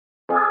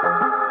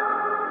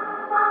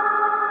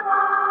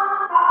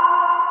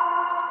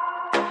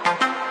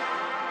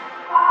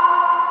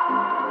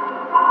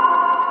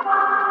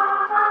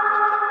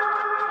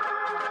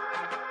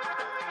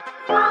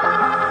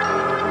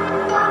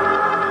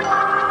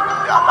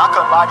I'm not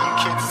gonna lie to you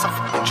kids, it's a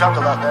fucking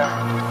jungle out there.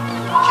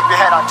 Keep your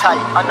head on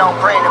tight, unknown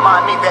brain and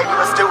mind me, baby,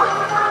 let's do it.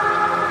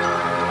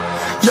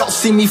 Y'all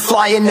see me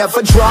flying, never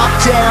drop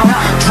down,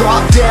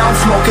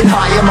 smoking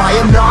high, I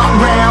am not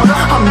round,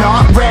 I'm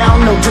not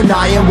round, no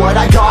denying what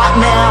I got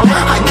now,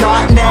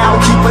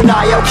 keep an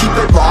eye out, keep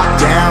it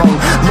locked down,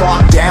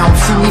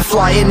 see me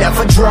flying,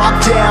 never drop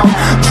down,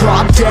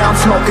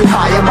 smoking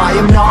high, I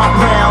am not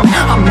round,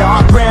 I'm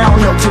not round,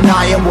 no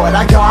denying what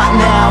I got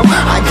now,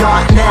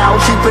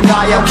 keep an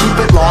eye out, keep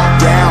it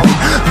locked down,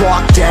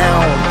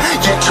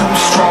 get too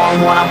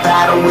strong, wanna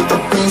battle with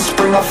the beast,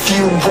 bring a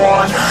few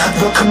on,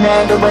 the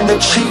commander and the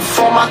chief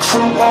for my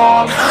crew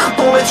on.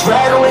 Bullets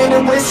rattling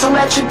and whistle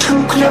at your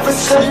toque. Never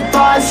sleep,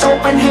 eyes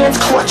open, hands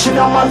clutching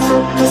on my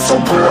loop. This a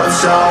war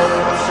zone.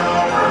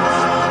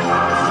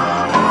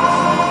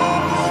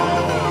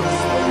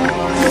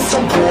 This a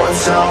war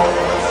zone.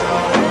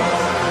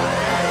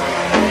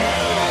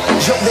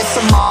 Yo, this a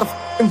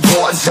motherfucking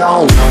war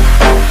zone.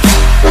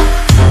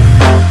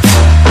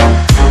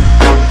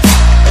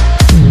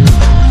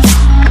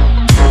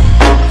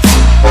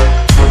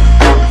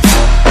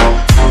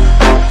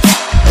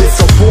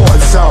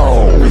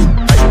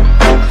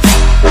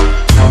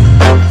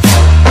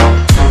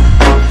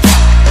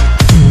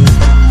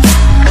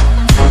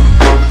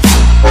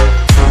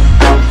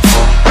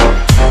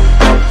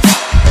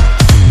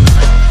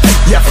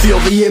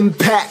 The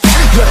impact,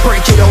 yeah,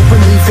 break it open,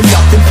 leaving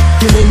nothing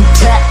f***ing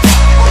intact.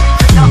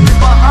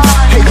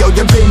 Hey yo,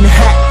 you been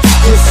hacked,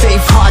 you're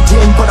safe, hard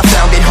in, but I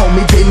found it,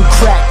 homie, been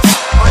cracked.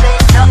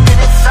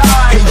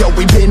 Hey yo,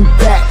 we been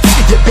back,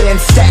 your band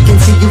stacking,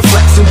 see you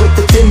flexing with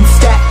the thin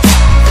stack.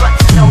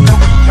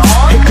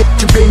 Hey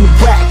bitch, you been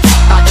whacked,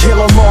 I kill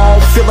them all,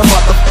 feel a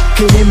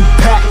motherfucking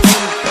impact.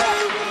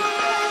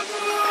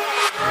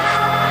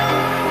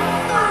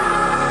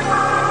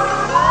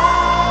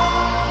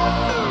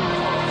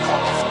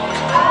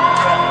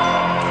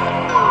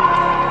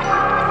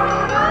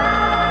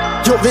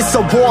 Yo, this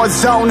a war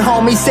zone,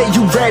 homie, say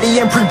you ready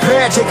and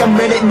prepared. Take a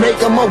minute, make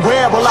them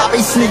aware. Well, I be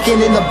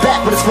sneaking in the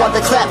back, but it's what the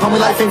clap, homie,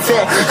 life ain't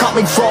fair. Caught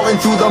me crawling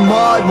through the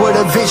mud with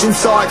a vision,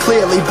 saw it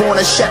clearly. Born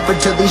a shepherd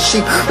to these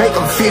sheep, make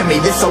them fear me.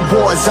 This a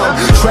war zone,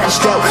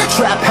 trashed out,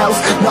 trap house,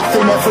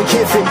 nothing ever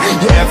given.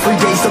 Yeah, every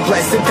day's a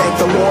blessing, thank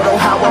the Lord, oh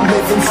how I'm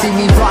living. See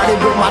me riding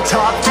with my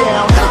top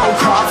down, oh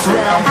cops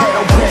round,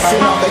 pedal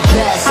pressing on the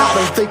gas. I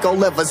don't think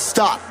I'll ever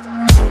stop.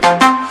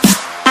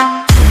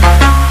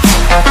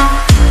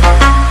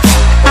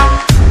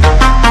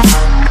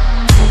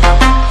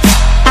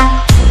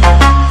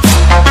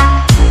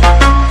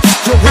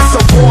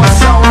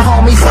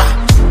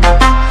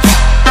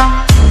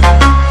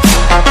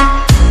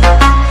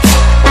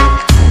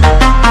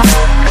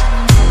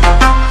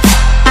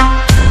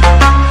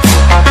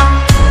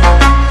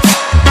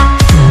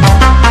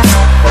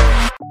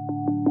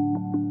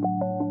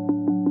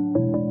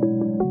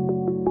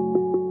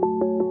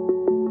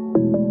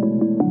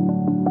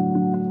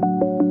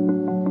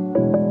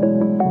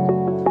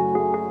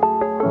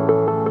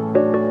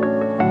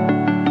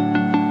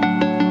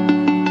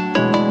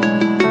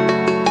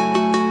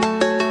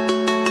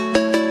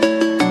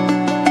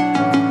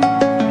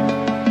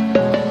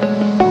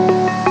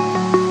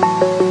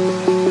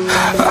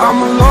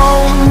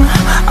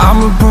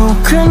 I'm a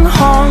broken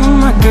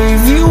home. I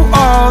gave you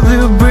all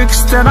the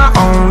bricks that I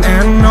own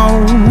and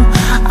know.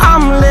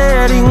 I'm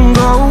letting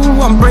go.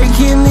 I'm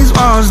breaking these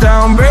walls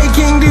down,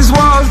 breaking these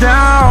walls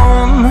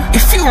down.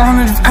 If you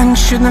want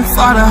adventure, then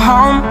fly to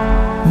home.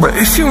 But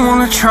if you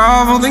wanna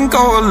travel, then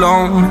go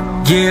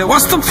alone. Yeah,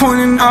 what's the point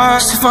in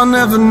us if I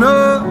never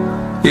know?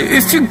 Yeah,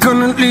 if you're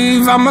gonna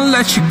leave, I'ma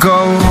let you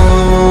go.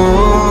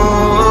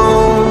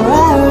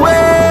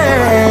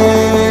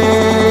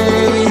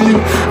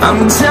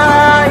 I'm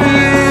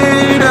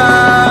tired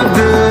of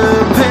the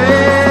pain.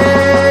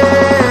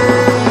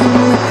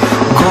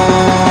 Go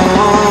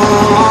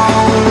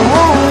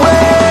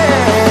away.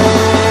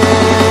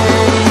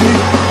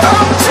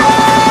 I'm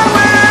tired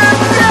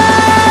with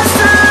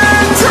yesterday.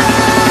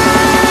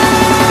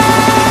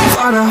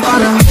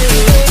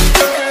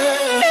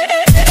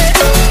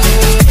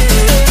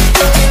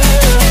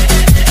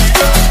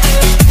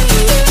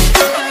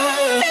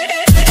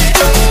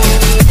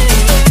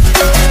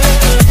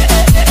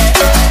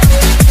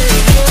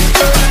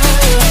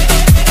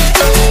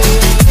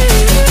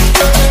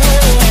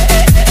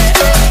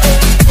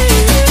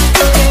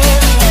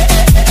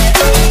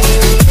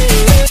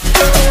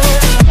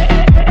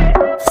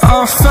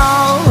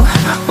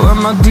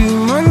 My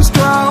demons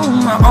dwell,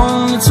 my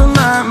own little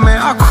nightmare,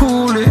 I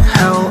call it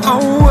hell,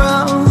 oh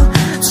well.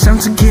 It's time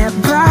to get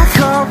back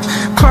up,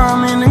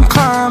 climbing and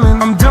climbing.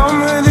 I'm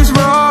done with this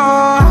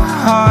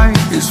ride,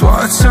 is what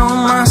I tell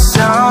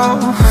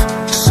myself,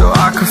 so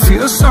I could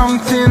feel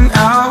something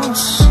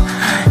else.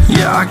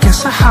 Yeah, I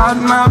guess I had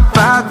my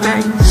bad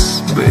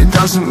days, but it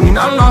doesn't mean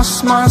I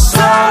lost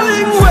myself.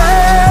 Darling,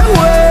 where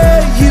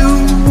were you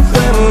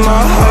when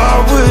my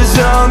heart was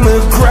on the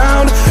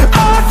ground? I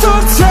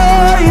thought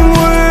time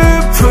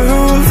would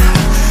prove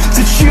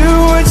that you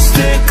would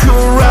stick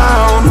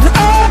around.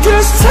 I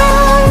guess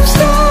time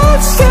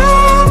stood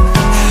still,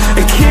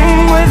 it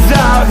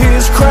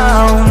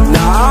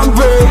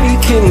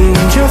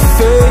you're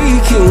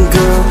faking,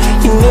 girl.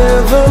 You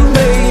never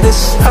made a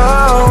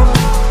sound.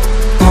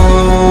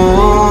 Oh,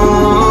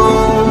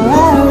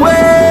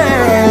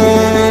 wait,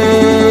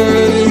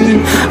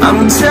 I'm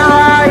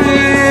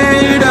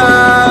tired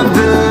of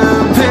the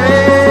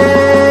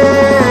pain.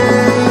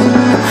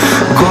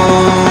 Go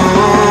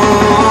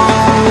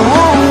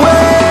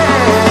away.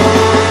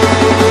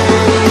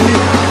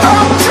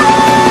 I'm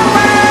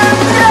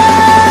trying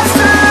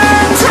yesterday.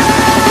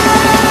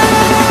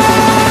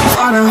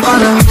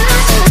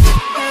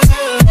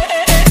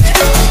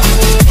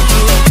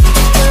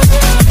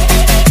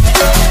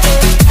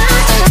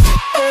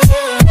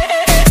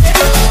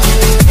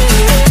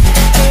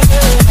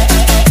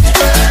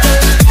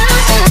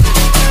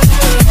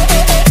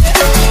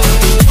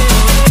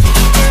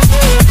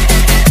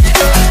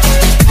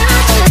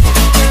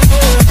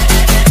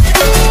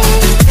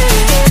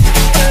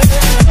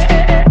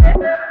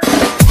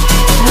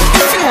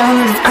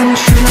 I'm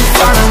trying to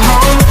find a home.